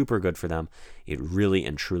super good for them. It really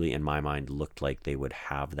and truly, in my mind, looked like they would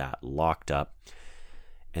have that locked up.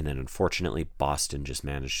 And then, unfortunately, Boston just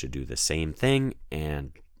managed to do the same thing,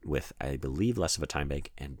 and with, I believe, less of a time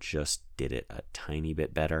bank, and just did it a tiny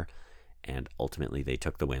bit better. And ultimately, they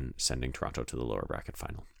took the win, sending Toronto to the lower bracket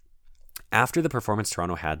final. After the performance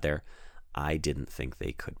Toronto had there, I didn't think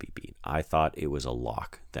they could be beat. I thought it was a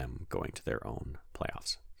lock, them going to their own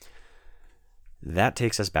playoffs. That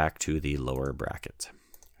takes us back to the lower bracket.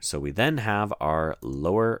 So we then have our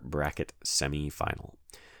lower bracket semi-final,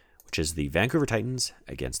 which is the Vancouver Titans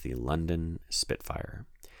against the London Spitfire.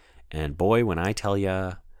 And boy, when I tell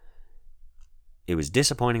you, it was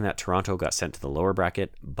disappointing that Toronto got sent to the lower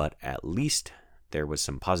bracket, but at least there was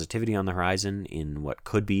some positivity on the horizon in what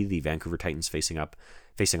could be the Vancouver Titans facing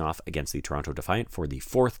off against the Toronto Defiant for the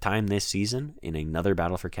fourth time this season in another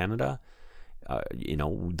battle for Canada.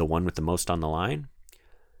 The one with the most on the line.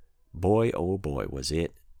 Boy, oh boy, was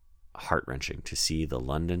it heart-wrenching to see the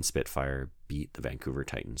London Spitfire beat the Vancouver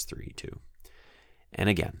Titans 3-2. And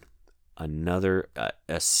again, another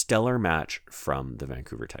a stellar match from the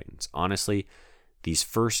Vancouver Titans. Honestly, these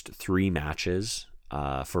first three matches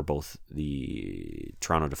for both the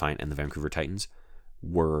Toronto Defiant and the Vancouver Titans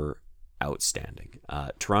were outstanding.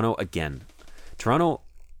 Toronto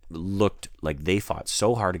looked like they fought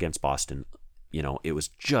so hard against Boston. It was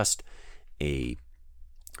just a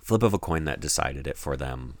flip of a coin that decided it for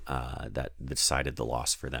them, that decided the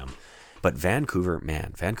loss for them. But Vancouver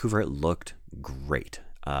looked great.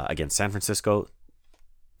 Against San Francisco,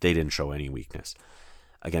 they didn't show any weakness.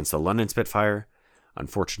 Against the London Spitfire,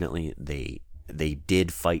 unfortunately, they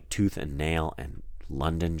did fight tooth and nail, and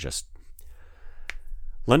London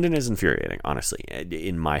is infuriating, honestly.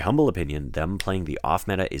 In my humble opinion, them playing the off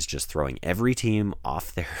meta is just throwing every team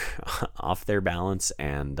off their balance,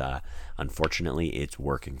 and unfortunately, it's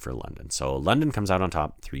working for London. So London comes out on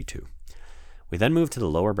top 3-2. We then move to the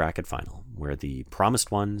lower bracket final, where the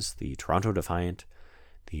promised ones, the Toronto Defiant,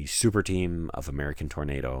 the super team of American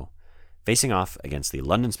Tornado, facing off against the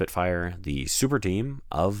London Spitfire, the super team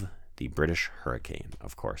of the British Hurricane,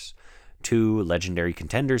 of course. Two legendary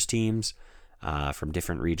contenders teams from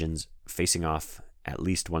different regions facing off at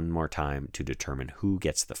least one more time to determine who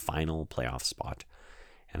gets the final playoff spot.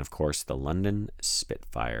 And of course, the London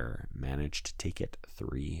Spitfire managed to take it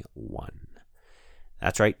 3-1.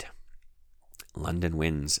 That's right. London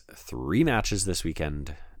wins 3 matches this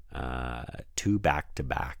weekend, 2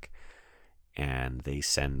 back-to-back, and they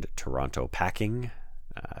send Toronto packing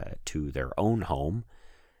to their own home,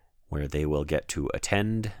 where they will get to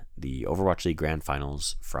attend the Overwatch League Grand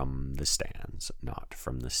Finals from the stands, not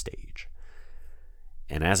from the stage.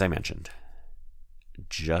 And as I mentioned,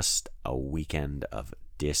 just a weekend of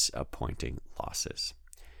disappointing losses.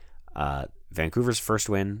 Vancouver's first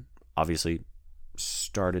win, obviously,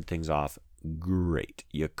 started things off great.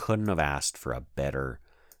 You couldn't have asked for a better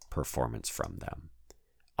performance from them,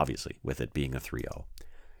 obviously, with it being a 3-0.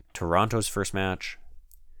 Toronto's first match,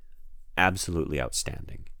 absolutely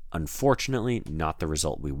outstanding. Unfortunately, not the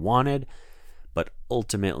result we wanted, but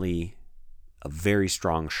ultimately a very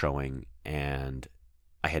strong showing, and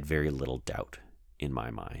I had very little doubt in my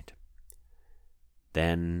mind.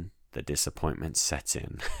 Then the disappointment sets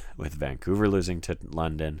in with Vancouver losing to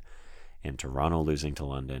London and Toronto losing to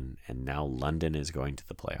London, and now London is going to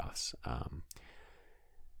the playoffs.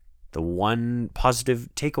 The one positive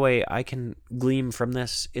takeaway I can glean from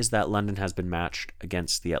this is that London has been matched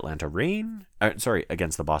against the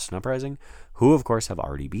against the Boston Uprising, who of course have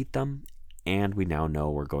already beat them, and we now know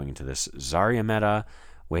we're going into this Zarya meta,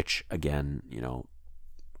 which again,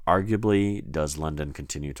 arguably, does London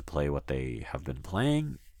continue to play what they have been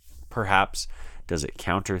playing? Perhaps. Does it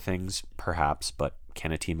counter things? Perhaps. But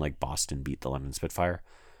can a team like Boston beat the London Spitfire?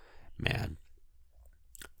 Man,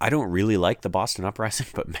 I don't really like the Boston Uprising,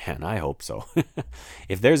 but man, I hope so.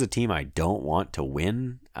 If there's a team I don't want to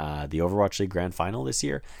win the Overwatch League Grand Final this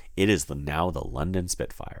year, it is now the London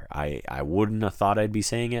Spitfire. I wouldn't have thought I'd be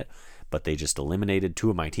saying it, but they just eliminated two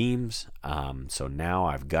of my teams. So now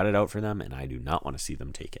I've got it out for them, and I do not want to see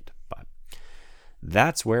them take it. But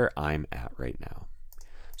that's where I'm at right now.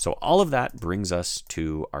 So all of that brings us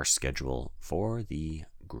to our schedule for the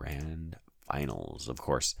Grand Finals. Of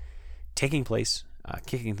course, taking place,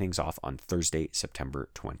 kicking things off on Thursday, September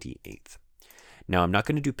 28th. Now, I'm not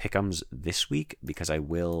going to do pick'ems this week because I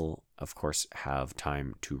will, of course, have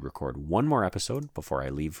time to record one more episode before I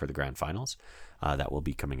leave for the Grand Finals. That will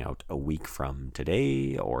be coming out a week from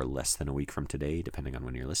today or less than a week from today, depending on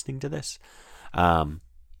when you're listening to this. So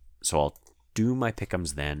I'll do my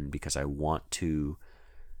pick'ems then because I want to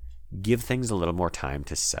give things a little more time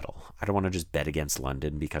to settle. I don't want to just bet against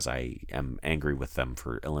London because I am angry with them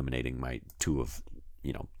for eliminating my two of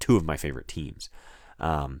my favorite teams.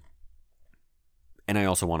 And I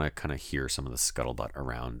also want to kind of hear some of the scuttlebutt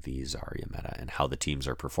around the Zarya meta and how the teams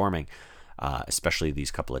are performing, especially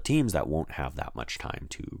these couple of teams that won't have that much time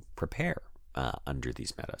to prepare under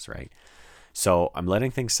these metas, right? So I'm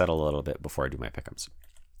letting things settle a little bit before I do my pick'ems.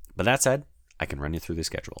 But that said, I can run you through the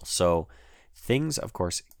schedule. So things, of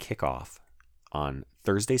course, kick off on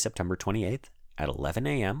Thursday, September 28th at 11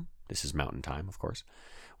 a.m. This is Mountain Time, of course,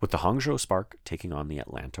 with the Hangzhou Spark taking on the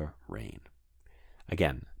Atlanta Reign.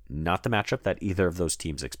 Again, not the matchup that either of those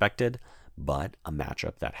teams expected, but a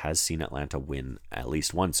matchup that has seen Atlanta win at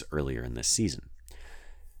least once earlier in this season.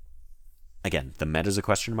 Again, the meta is a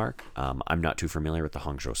question mark. I'm not too familiar with the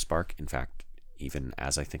Hangzhou Spark. In fact, even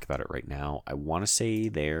as I think about it right now, I want to say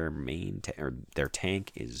their their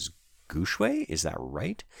tank is Gushui. Is that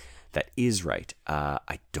right? That is right.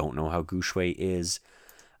 I don't know how Gushui is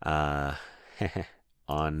on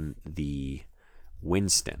the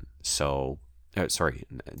Winston. So,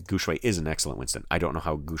 Gushui is an excellent Winston. I don't know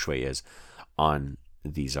how Gushui is on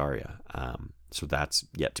the Zarya. So that's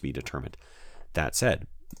yet to be determined. That said,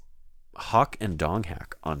 Hawk and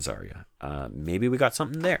Donghack on Zarya. Maybe we got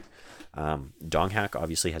something there. Donghack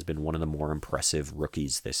obviously has been one of the more impressive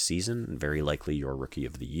rookies this season, very likely your rookie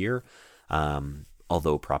of the year,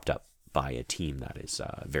 although propped up by a team that is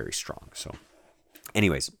very strong. So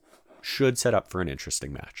anyways, should set up for an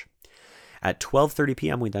interesting match. At 12:30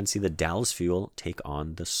 p.m., we then see the Dallas Fuel take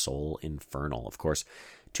on the Seoul Infernal. Of course,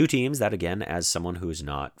 two teams that, again, as someone who has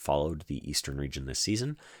not followed the Eastern region this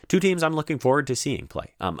season, two teams I'm looking forward to seeing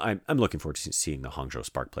play. I'm looking forward to seeing the Hangzhou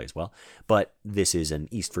Spark play as well. But this is an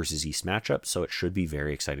East versus East matchup, so it should be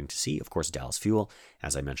very exciting to see. Of course, Dallas Fuel,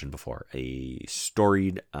 as I mentioned before, a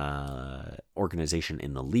storied organization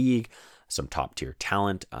in the league, some top-tier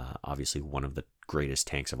talent, obviously one of the greatest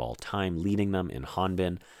tanks of all time, leading them in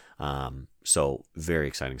Hanbin. So very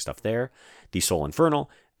exciting stuff there. The Seoul Infernal,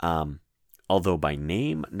 although by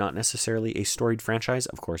name, not necessarily a storied franchise,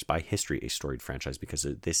 of course, by history, a storied franchise, because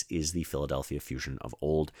this is the Philadelphia Fusion of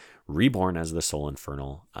old, reborn as the Seoul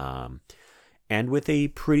Infernal, and with a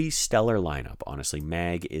pretty stellar lineup. Honestly,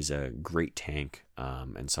 Mag is a great tank,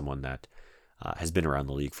 and someone that has been around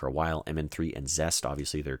the league for a while. MN3 and Zest,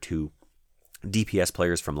 obviously, they're two DPS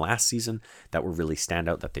players from last season that were really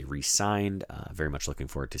standout that they re-signed. Very much looking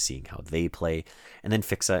forward to seeing how they play. And then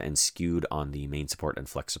Fixa and Skewed on the main support and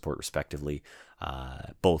flex support respectively.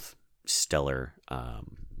 Both stellar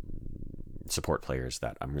support players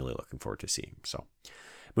that I'm really looking forward to seeing. So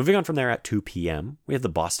moving on from there at 2 p.m., we have the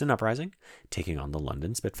Boston Uprising taking on the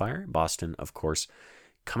London Spitfire. Boston, of course,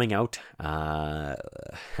 coming out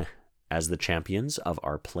as the champions of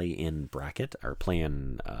our play-in bracket, our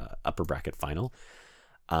play-in upper bracket final.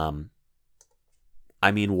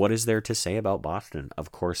 I mean, what is there to say about Boston?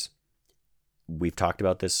 Of course, we've talked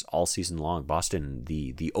about this all season long. Boston,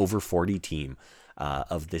 the over 40 team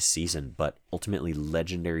of this season, but ultimately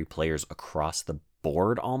legendary players across the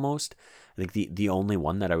board almost. I think the only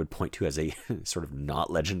one that I would point to as a sort of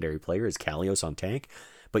not legendary player is Kalios on tank.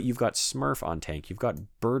 But you've got Smurf on tank, you've got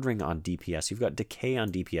Birdring on DPS, you've got Decay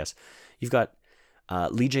on DPS, you've got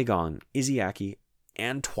Lee Jae Gong, Izzyaki,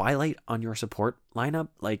 and Twilight on your support lineup.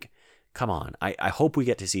 Like, come on. I hope we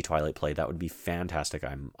get to see Twilight play. That would be fantastic.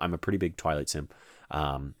 I'm a pretty big Twilight simp.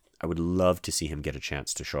 I would love to see him get a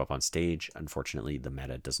chance to show up on stage. Unfortunately, the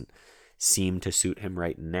meta doesn't seem to suit him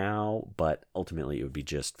right now, but ultimately it would be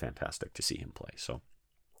just fantastic to see him play. So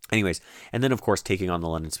anyways, and then of course taking on the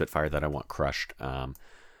London Spitfire that I want crushed. I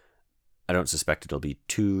don't suspect it'll be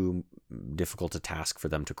too difficult a task for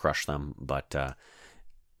them to crush them, but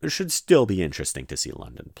it should still be interesting to see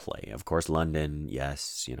London play. Of course, London,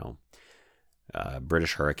 yes,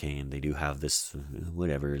 British Hurricane, they do have this,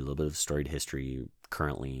 whatever, a little bit of storied history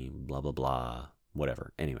currently, blah, blah, blah,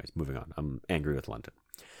 whatever. Anyways, moving on. I'm angry with London.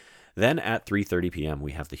 Then at 3:30 p.m.,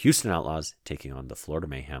 we have the Houston Outlaws taking on the Florida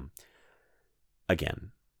Mayhem.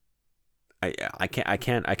 Again, I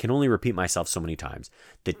can only repeat myself so many times.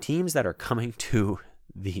 The teams that are coming to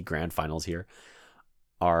the grand finals here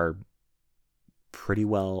are pretty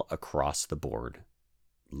well across the board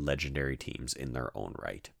legendary teams in their own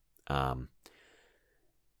right.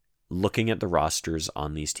 Looking at the rosters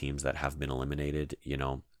on these teams that have been eliminated,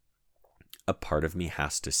 a part of me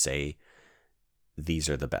has to say these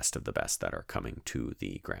are the best of the best that are coming to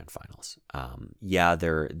the grand finals.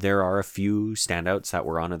 There are a few standouts that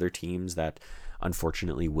were on other teams that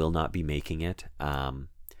unfortunately will not be making it.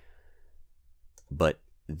 But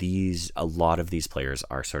a lot of these players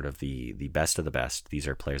are sort of the best of the best. These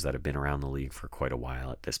are players that have been around the league for quite a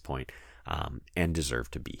while at this point, and deserve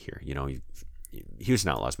to be here.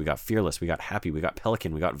 Houston Outlaws, we got Fearless, we got Happy, we got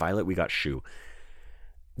Pelican, we got Violet, we got Shu.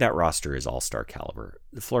 That roster is all-star caliber.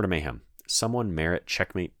 The Florida Mayhem, someone Merit,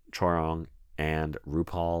 Checkmate, Chorong, and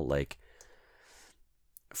RuPaul. Like,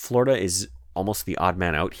 Florida is almost the odd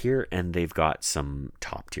man out here, and they've got some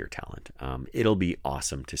top-tier talent. It'll be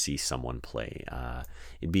awesome to see someone play.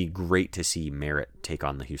 It'd be great to see Merit take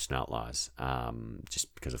on the Houston Outlaws,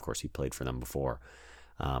 just because, of course, he played for them before.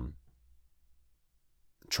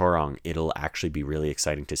 Chorong, it'll actually be really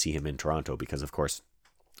exciting to see him in Toronto because, of course,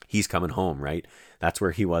 he's coming home, right? That's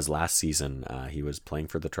where he was last season. He was playing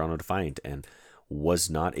for the Toronto Defiant and was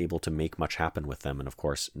not able to make much happen with them. And, of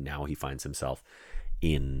course, now he finds himself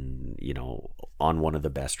on one of the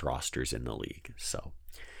best rosters in the league. So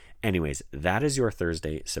anyways, that is your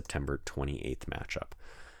Thursday, September 28th matchup.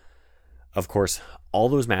 Of course, all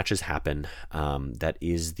those matches happen. That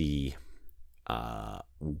is the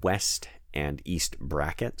West and East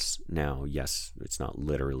brackets. Now, yes, it's not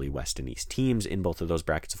literally West and East teams in both of those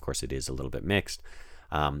brackets. Of course, it is a little bit mixed.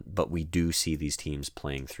 But we do see these teams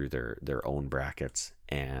playing through their own brackets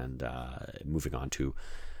and moving on to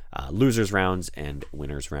losers rounds and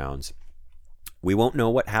winners rounds. We won't know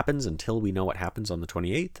what happens until we know what happens on the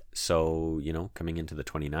 28th. So, coming into the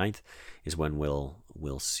 29th is when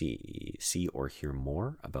we'll see or hear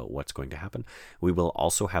more about what's going to happen. We will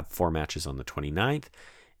also have 4 matches on the 29th.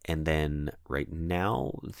 And then right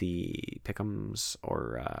now, the pick'ems,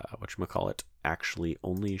 or whatchamacallit, actually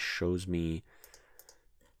only shows me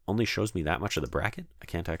that much of the bracket. I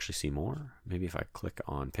can't actually see more. Maybe if I click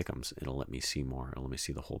on pick'ems, it'll let me see more. It'll let me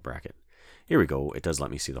see the whole bracket. Here we go. It does let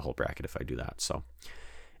me see the whole bracket if I do that. So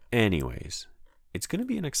anyways, it's going to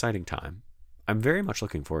be an exciting time. I'm very much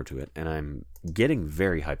looking forward to it, and I'm getting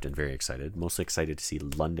very hyped and very excited. Mostly excited to see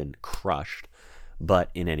London crushed. But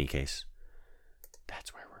in any case,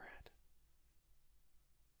 that's where we're at.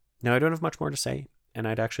 Now, I don't have much more to say, and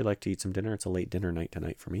I'd actually like to eat some dinner. It's a late dinner night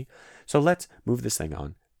tonight for me. So let's move this thing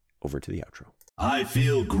on over to the outro. I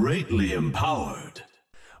feel greatly empowered.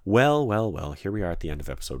 Well, here we are at the end of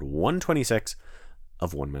episode 126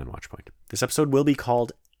 of One Man Watchpoint. This episode will be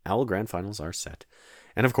called Owl Grand Finals Are Set.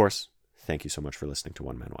 And of course, thank you so much for listening to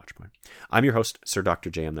One Man Watchpoint. I'm your host, Sir Dr.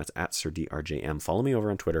 JM. That's at Sir DRJM. Follow me over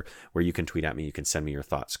on Twitter, where you can tweet at me. You can send me your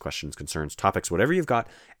thoughts, questions, concerns, topics, whatever you've got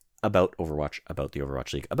about Overwatch, about the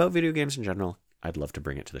Overwatch League, about video games in general. I'd love to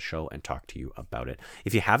bring it to the show and talk to you about it.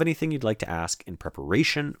 If you have anything you'd like to ask in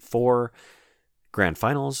preparation for Grand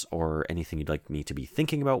Finals, or anything you'd like me to be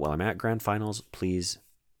thinking about while I'm at Grand Finals, please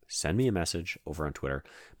send me a message over on Twitter.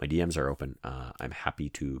 My DMs are open. I'm happy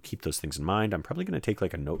to keep those things in mind. I'm probably going to take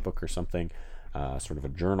like a notebook or something, sort of a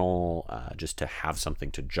journal, just to have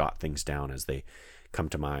something to jot things down as they come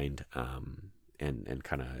to mind, and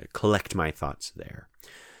kind of collect my thoughts there.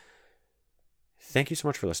 Thank you so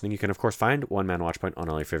much for listening. You can, of course, find One Man Watchpoint on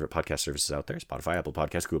all your favorite podcast services out there: Spotify, Apple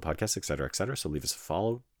Podcasts, Google Podcasts, etc., etc. So leave us a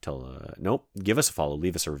follow. Give us a follow.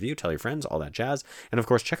 Leave us a review. Tell your friends, all that jazz. And, of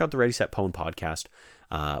course, check out the Ready, Set, Pwn podcast,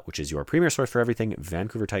 which is your premier source for everything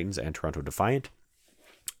Vancouver Titans and Toronto Defiant.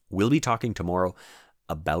 We'll be talking tomorrow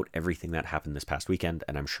about everything that happened this past weekend,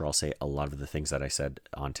 and I'm sure I'll say a lot of the things that I said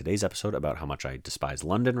on today's episode about how much I despise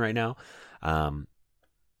London right now.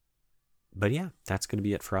 But yeah, that's going to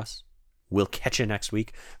be it for us. We'll catch you next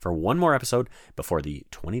week for one more episode before the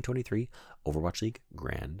 2023 Overwatch League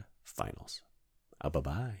Grand Finals.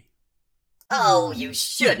 Bye-bye. Oh, you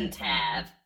shouldn't have.